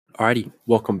Alrighty,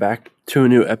 welcome back to a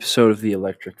new episode of the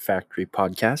Electric Factory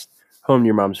podcast, home to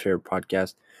your mom's favorite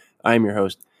podcast. I'm your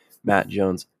host, Matt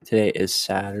Jones. Today is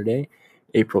Saturday,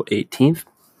 April 18th.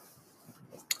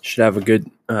 Should have a good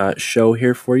show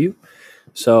here for you.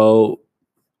 So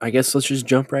I guess let's just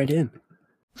jump right in.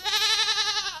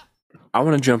 I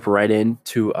want to jump right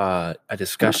into a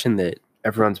discussion that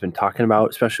everyone's been talking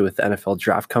about, especially with the NFL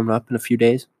draft coming up in a few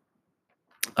days.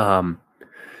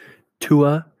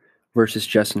 Tua versus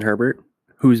Justin Herbert.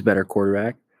 Who's better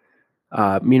quarterback?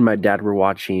 Me and my dad were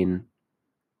watching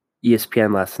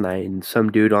ESPN last night, and some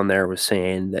dude on there was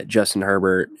saying that Justin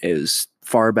Herbert is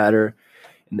far better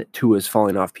and that Tua is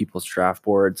falling off people's draft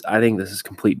boards. I think this is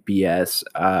complete BS.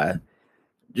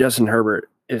 Justin Herbert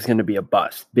is going to be a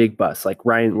bust, big bust. Like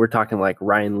Ryan, we're talking like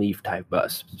Ryan Leaf type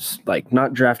bust. Like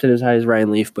not drafted as high as Ryan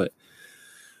Leaf, but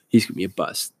he's going to be a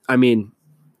bust. I mean,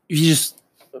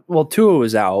 Tua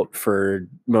was out for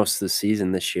most of the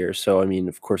season this year. So, I mean,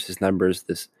 of course, his numbers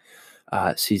this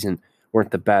season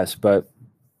weren't the best. But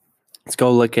let's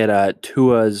go look at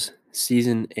Tua's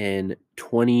season in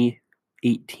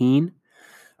 2018.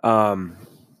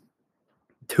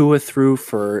 Tua threw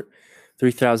for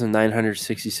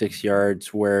 3,966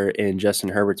 yards, where in Justin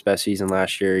Herbert's best season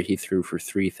last year, he threw for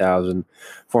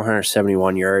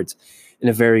 3,471 yards in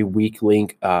a very weak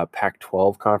link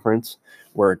Pac-12 conference,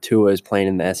 where Tua is playing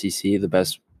in the SEC, the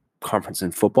best conference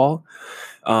in football.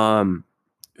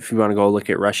 If you want to go look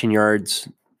at rushing yards,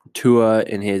 Tua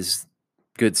in his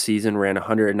good season ran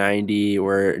 190,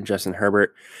 where Justin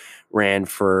Herbert ran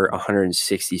for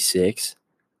 166.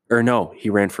 Or no,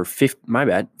 he ran for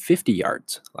 50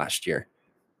 yards last year.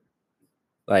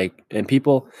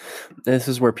 This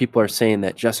is where people are saying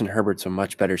that Justin Herbert's a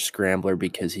much better scrambler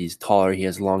because he's taller, he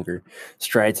has longer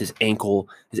strides, his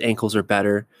ankles are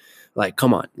better. Like,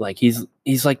 come on. Like he's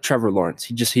like Trevor Lawrence.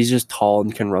 He's just tall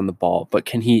and can run the ball. But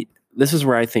this is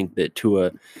where I think that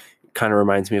Tua kind of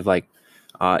reminds me of like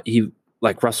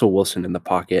Russell Wilson in the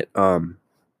pocket.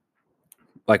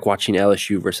 Like watching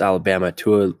LSU versus Alabama,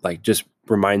 Tua like just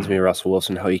reminds me of Russell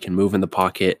Wilson, how he can move in the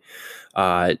pocket,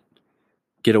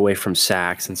 get away from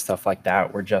sacks and stuff like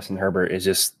that, where Justin Herbert is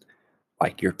just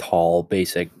like your tall,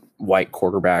 basic white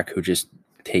quarterback who just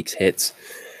takes hits.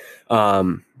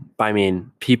 I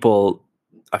mean, people,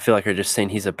 I feel like, are just saying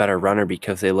he's a better runner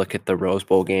because they look at the Rose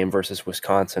Bowl game versus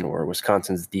Wisconsin, where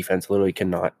Wisconsin's defense literally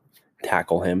cannot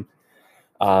tackle him.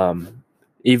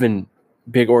 Even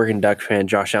big Oregon Duck fan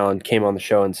Josh Allen came on the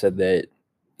show and said that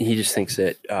he just thinks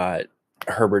that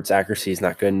Herbert's accuracy is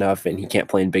not good enough and he can't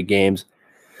play in big games.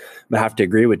 I have to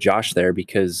agree with Josh there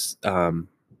because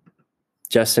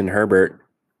Justin Herbert,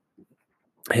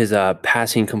 his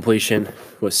passing completion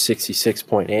was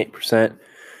 66.8%,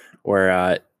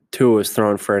 where Tua was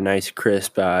thrown for a nice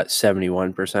crisp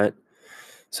 71%.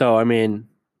 So, I mean,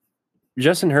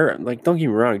 Justin Herbert, like, don't get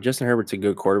me wrong, Justin Herbert's a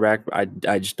good quarterback.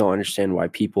 I just don't understand why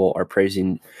people are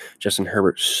praising Justin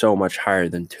Herbert so much higher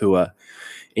than Tua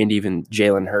and even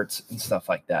Jalen Hurts and stuff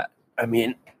like that. I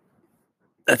mean,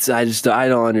 I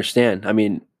don't understand. I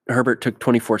mean, Herbert took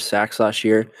 24 sacks last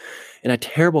year in a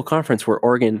terrible conference where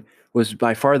Oregon was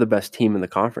by far the best team in the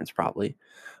conference, probably.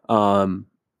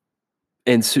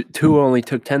 And Tua only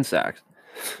took 10 sacks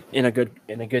in a good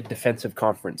defensive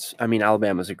conference. I mean,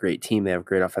 Alabama's a great team; they have a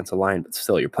great offensive line, but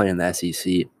still, you're playing in the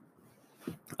SEC.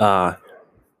 And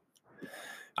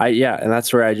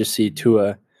that's where I just see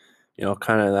Tua,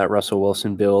 kind of that Russell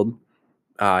Wilson build.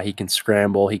 He can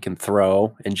scramble, he can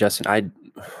throw, and Justin, I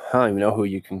don't even know who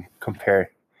you can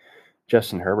compare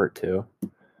Justin Herbert to,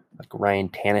 like Ryan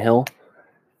Tannehill.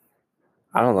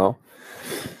 I don't know,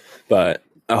 but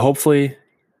hopefully,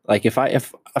 like if I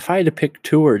had to pick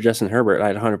Tua or Justin Herbert,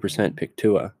 I'd 100% pick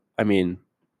Tua. I mean,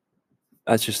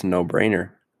 that's just a no-brainer.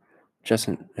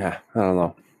 Justin, I don't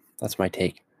know. That's my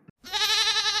take.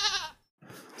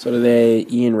 So today,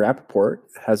 Ian Rappaport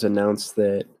has announced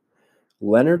that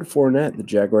Leonard Fournette, the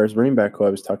Jaguars running back who I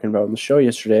was talking about on the show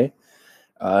yesterday,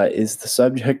 is the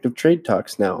subject of trade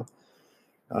talks now.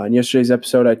 In yesterday's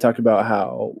episode, I talked about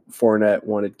how Fournette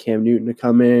wanted Cam Newton to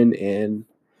come in and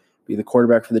be the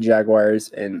quarterback for the Jaguars.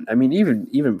 And, I mean,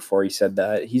 even before he said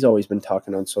that, he's always been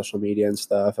talking on social media and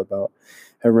stuff about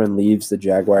everyone leaves the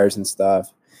Jaguars and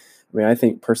stuff. I mean, I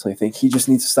personally think he just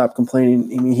needs to stop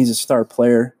complaining. I mean, he's a star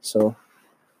player, so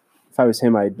if I was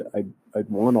him, I'd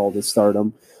want all the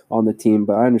stardom on the team,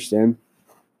 but I understand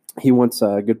he wants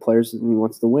good players and he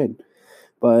wants to win.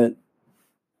 But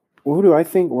where do I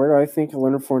think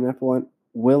Leonard Fournette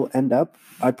will end up?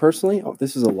 I personally,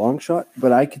 this is a long shot,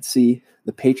 but I could see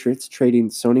the Patriots trading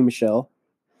Sony Michel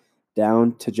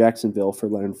down to Jacksonville for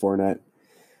Leonard Fournette.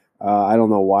 I don't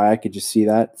know why. I could just see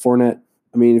that. Fournette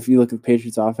I mean, if you look at the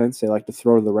Patriots offense, they like to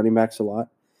throw to the running backs a lot.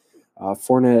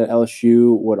 Fournette at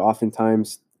LSU would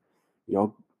oftentimes,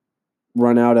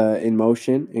 run out in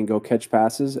motion and go catch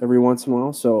passes every once in a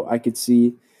while. So I could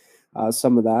see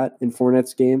some of that in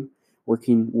Fournette's game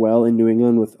working well in New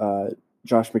England with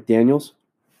Josh McDaniels.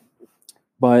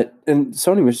 I think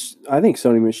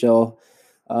Sony Michel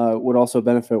would also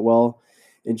benefit well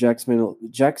in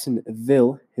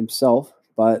Jacksonville himself.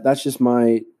 But that's just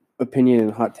my opinion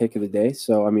and hot take of the day.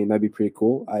 So, I mean, that'd be pretty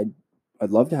cool. I'd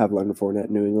love to have Leonard Fournette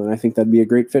in New England. I think that'd be a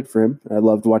great fit for him. I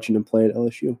loved watching him play at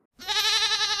LSU.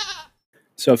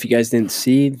 So if you guys didn't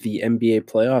see, the NBA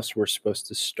playoffs were supposed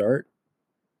to start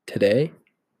today.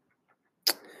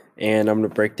 And I'm going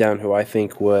to break down who I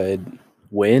think would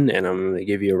win, and I'm going to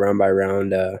give you a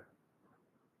round-by-round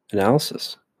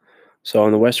analysis. So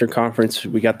in the Western Conference,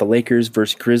 we got the Lakers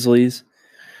versus Grizzlies.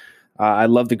 I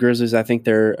love the Grizzlies. I think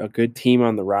they're a good team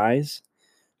on the rise.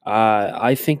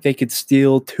 I think they could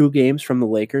steal 2 games from the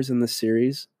Lakers in this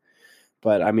series.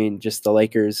 But, I mean, just the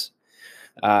Lakers,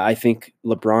 I think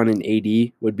LeBron and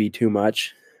AD would be too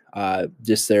much.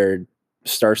 Just their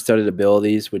star-studded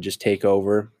abilities would just take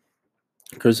over.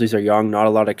 Grizzlies are young, not a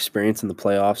lot of experience in the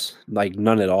playoffs, like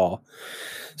none at all.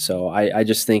 So I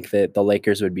just think that the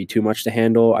Lakers would be too much to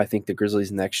handle. I think the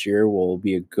Grizzlies next year will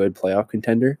be a good playoff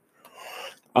contender.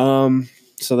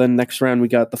 So then next round we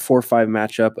got the 4-5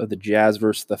 matchup of the Jazz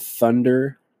versus the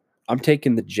Thunder. I'm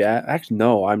taking the Jazz. Actually,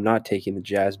 no, I'm not taking the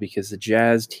Jazz because the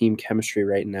Jazz team chemistry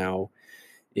right now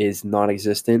is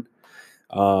non-existent.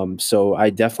 So I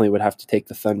definitely would have to take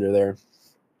the Thunder there.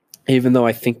 Even though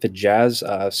I think the Jazz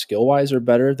skill-wise are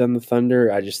better than the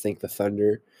Thunder, I just think the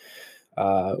Thunder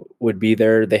would be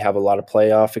there. They have a lot of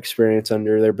playoff experience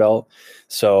under their belt.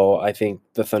 So I think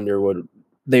the Thunder would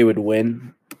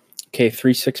win. Okay,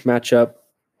 3-6 matchup.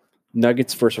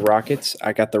 Nuggets versus Rockets.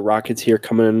 I got the Rockets here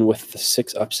coming in with the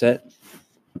 6 upset.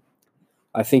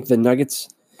 I think the Nuggets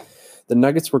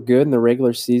were good in the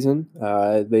regular season.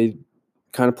 They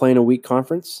kind of play in a weak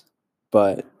conference,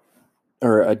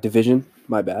 or a division,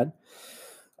 my bad.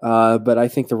 But I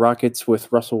think the Rockets with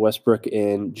Russell Westbrook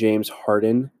and James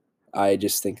Harden, I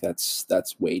just think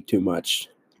that's way too much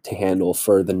to handle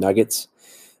for the Nuggets.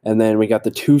 And then we got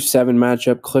the 2-7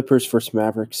 matchup, Clippers versus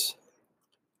Mavericks.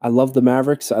 I love the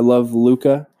Mavericks. I love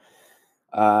Luka.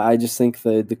 I just think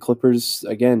the Clippers,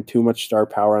 again, too much star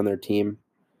power on their team.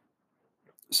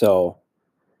 So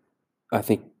I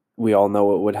think we all know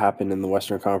what would happen in the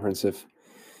Western Conference if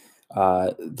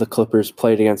the Clippers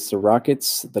played against the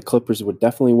Rockets. The Clippers would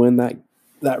definitely win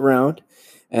that round.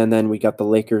 And then we got the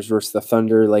Lakers versus the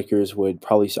Thunder. Lakers would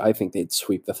I think they'd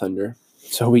sweep the Thunder.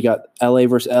 So we got LA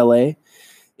versus LA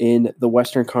in the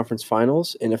Western Conference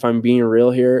Finals. And if I'm being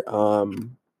real here,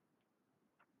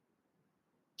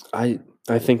 I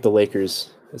think the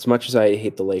Lakers, as much as I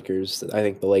hate the Lakers, I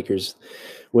think the Lakers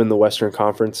win the Western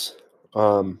Conference.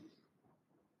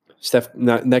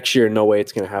 Next year, no way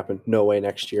it's going to happen. No way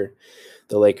next year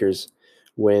the Lakers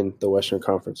win the Western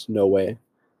Conference. No way.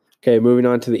 Okay, moving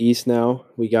on to the East now.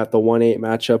 We got the 1-8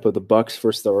 matchup of the Bucks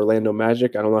versus the Orlando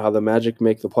Magic. I don't know how the Magic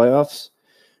make the playoffs.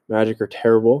 Magic are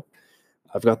terrible.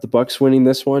 I've got the Bucks winning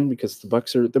this one because the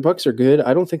Bucks are good.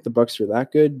 I don't think the Bucks are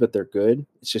that good, but they're good.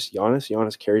 It's just Giannis.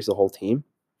 Giannis carries the whole team.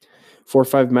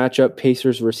 4-5 matchup,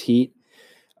 Pacers versus Heat.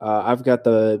 I've got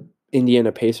the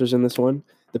Indiana Pacers in this one.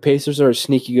 The Pacers are a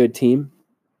sneaky good team.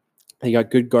 They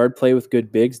got good guard play with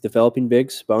good bigs, developing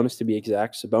bigs. Sabonis, to be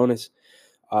exact. Sabonis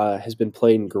has been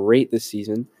playing great this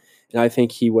season, and I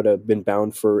think he would have been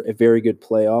bound for a very good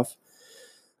playoff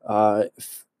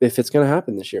if it's going to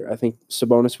happen this year. I think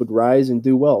Sabonis would rise and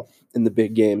do well in the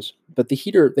big games. But the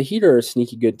Heat are a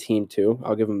sneaky good team too.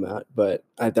 I'll give them that. But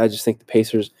I just think the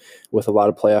Pacers, with a lot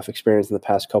of playoff experience in the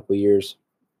past couple of years.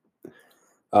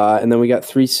 And then we got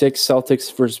 3-6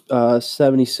 Celtics versus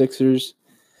 76ers.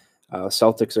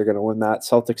 Celtics are going to win that.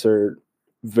 Celtics are a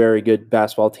very good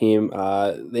basketball team.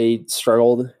 They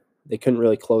struggled. They couldn't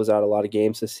really close out a lot of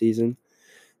games this season.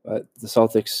 But the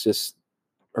Celtics just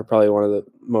are probably one of the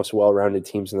most well-rounded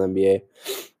teams in the NBA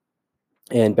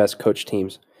and best coach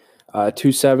teams.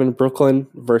 2-7 Brooklyn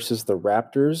versus the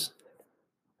Raptors.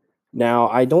 Now,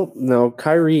 I don't know.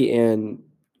 Kyrie and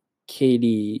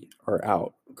KD are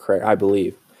out, correct? I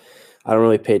believe. I don't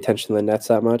really pay attention to the Nets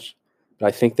that much, but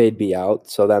I think they'd be out.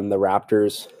 So then the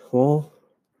Raptors, well,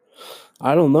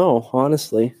 I don't know,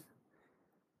 honestly.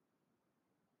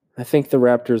 I think the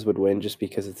Raptors would win just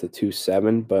because it's a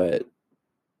 2-7, but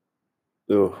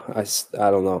I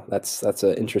don't know. That's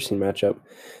an interesting matchup.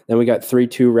 Then we got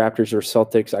 3-2 Raptors or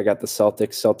Celtics. I got the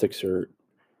Celtics. Celtics are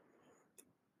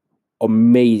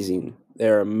amazing.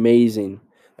 They're amazing.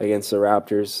 against the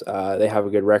Raptors. They have a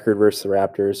good record versus the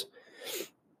Raptors.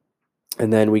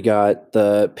 And then we got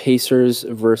the Pacers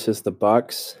versus the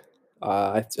Bucks.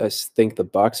 I think the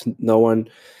Bucks.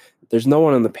 There's no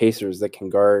one on the Pacers that can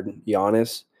guard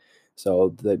Giannis,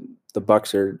 so the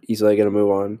Bucks are easily going to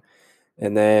move on.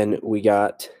 And then we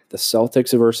got the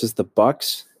Celtics versus the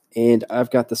Bucks, and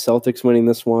I've got the Celtics winning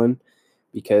this one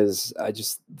because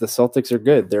the Celtics are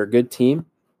good. They're a good team.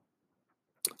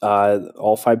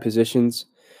 All 5 positions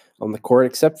on the court,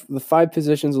 except the 5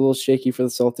 positions a little shaky for the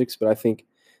Celtics, but I think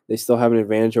they still have an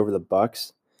advantage over the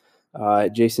Bucks.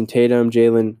 Jason Tatum,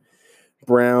 Jaylen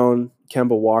Brown,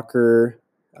 Kemba Walker.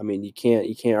 I mean, you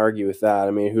can't argue with that.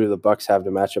 I mean, who do the Bucks have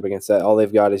to match up against that? All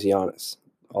they've got is Giannis.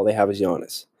 All they have is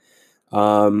Giannis.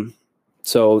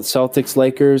 So Celtics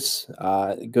Lakers,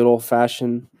 good old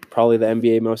fashioned, probably the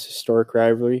NBA most historic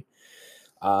rivalry.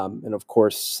 And of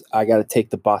course, I got to take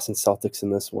the Boston Celtics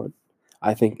in this one.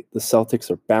 I think the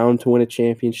Celtics are bound to win a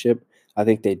championship. I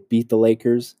think they'd beat the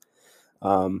Lakers.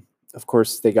 Of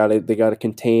course, they got to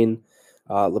contain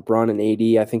LeBron and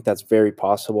AD. I think that's very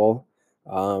possible.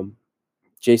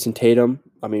 Jason Tatum.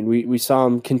 I mean, we saw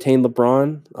him contain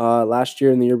LeBron last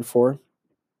year and the year before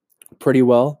pretty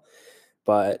well,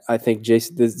 but I think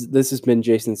this has been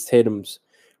Jason Tatum's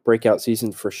breakout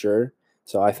season for sure.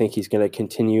 So I think he's going to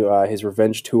continue his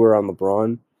revenge tour on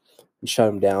LeBron and shut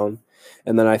him down.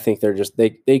 And then I think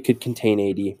they could contain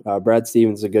AD. Brad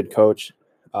Stevens is a good coach.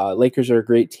 Lakers are a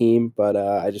great team, but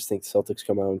I just think the Celtics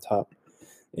come out on top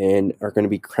and are going to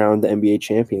be crowned the NBA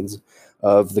champions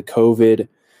of the COVID-19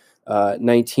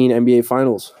 NBA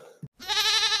Finals.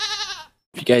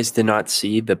 If you guys did not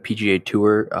see, the PGA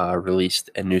Tour released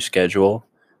a new schedule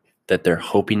that they're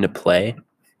hoping to play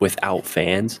without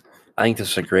fans. I think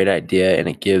this is a great idea, and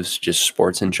it gives just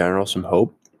sports in general some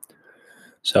hope.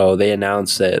 So they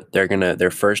announced that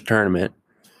their first tournament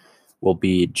will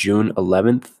be June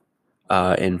 11th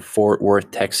in Fort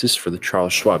Worth, Texas, for the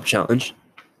Charles Schwab Challenge.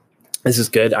 This is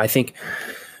good. I think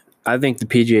the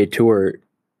PGA Tour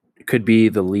could be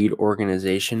the lead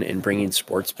organization in bringing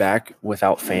sports back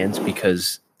without fans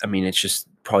because, I mean, it's just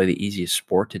probably the easiest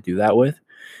sport to do that with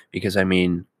because, I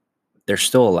mean, they're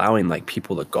still allowing, like,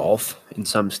 people to golf in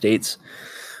some states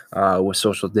with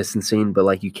social distancing, but,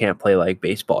 like, you can't play, like,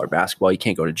 baseball or basketball. You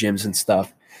can't go to gyms and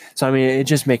stuff. So, I mean, it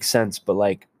just makes sense, but,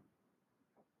 like,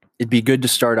 it'd be good to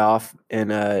start off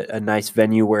in a nice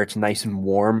venue where it's nice and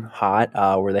warm, hot,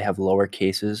 where they have lower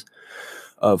cases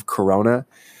of corona.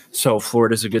 So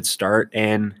Florida's a good start.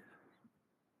 And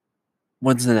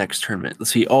when's the next tournament?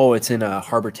 Let's see. Oh, it's in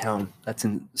Harbortown. That's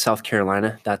in South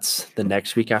Carolina. That's the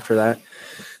next week after that.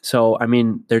 So, I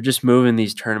mean, they're just moving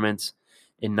these tournaments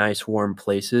in nice, warm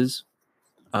places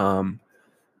to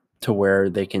where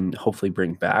they can hopefully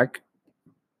bring back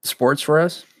sports for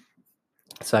us.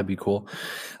 So that'd be cool.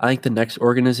 I think the next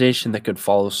organization that could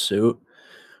follow suit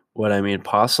would,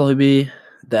 possibly be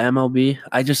the MLB.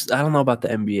 I don't know about the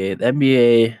NBA. The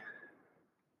NBA,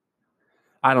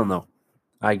 I don't know.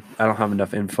 I don't have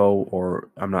enough info, or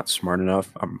I'm not smart enough.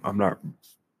 I'm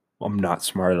not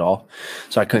smart at all,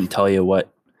 so I couldn't tell you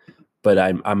what. But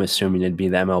I'm assuming it'd be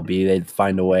the MLB. They'd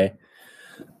find a way.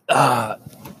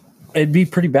 It'd be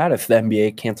pretty bad if the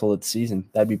NBA canceled its season.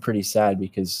 That'd be pretty sad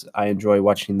because I enjoy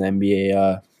watching the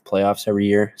NBA playoffs every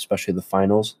year, especially the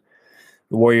finals.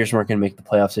 The Warriors weren't going to make the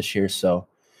playoffs this year, so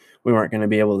we weren't going to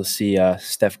be able to see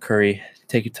Steph Curry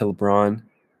take it to LeBron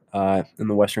in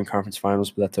the Western Conference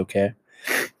Finals, but that's okay.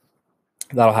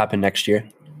 That'll happen next year.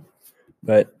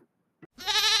 But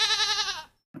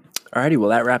alrighty, well,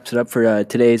 that wraps it up for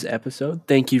today's episode.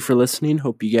 Thank you for listening.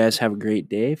 Hope you guys have a great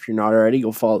day. If you're not already,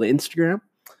 go follow the Instagram.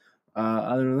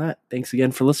 Other than that, thanks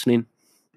again for listening.